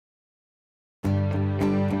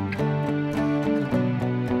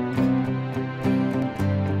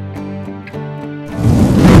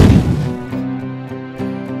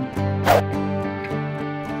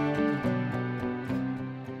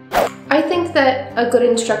that a good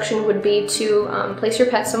instruction would be to place your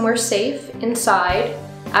pet somewhere safe, inside,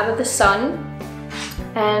 out of the sun,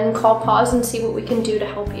 and call Paws and see what we can do to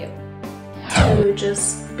help you. To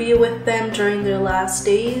just be with them during their last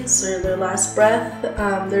days or their last breath.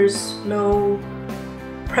 There's no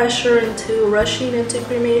pressure into rushing into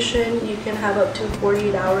cremation. You can have up to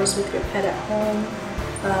 48 hours with your pet at home.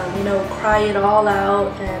 You know, cry it all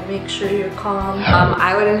out and make sure you're calm.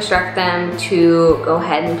 I would instruct them to go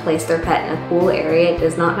ahead and place their pet in a cool area. It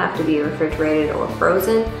does not have to be refrigerated or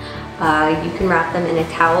frozen. You can wrap them in a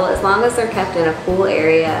towel. As long as they're kept in a cool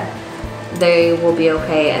area, they will be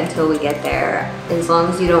okay until we get there. As long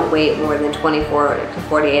as you don't wait more than 24 to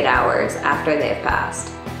 48 hours after they've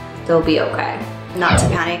passed, they'll be okay. Not to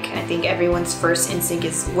panic. I think everyone's first instinct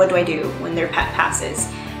is, what do I do when their pet passes?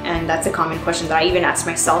 And that's a common question that I even asked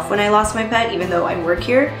myself when I lost my pet, even though I work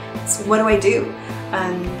here. It's, what do I do?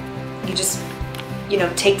 You just, you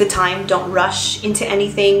know, take the time, don't rush into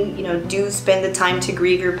anything, you know, do spend the time to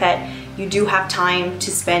grieve your pet. You do have time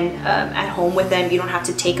to spend at home with them. You don't have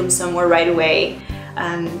to take them somewhere right away.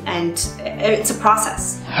 And it's a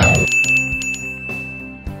process.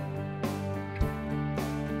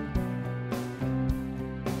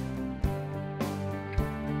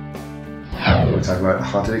 We talk about a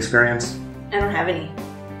haunted experience. I don't have any.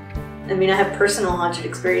 I mean, I have personal haunted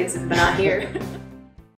experiences, but not here.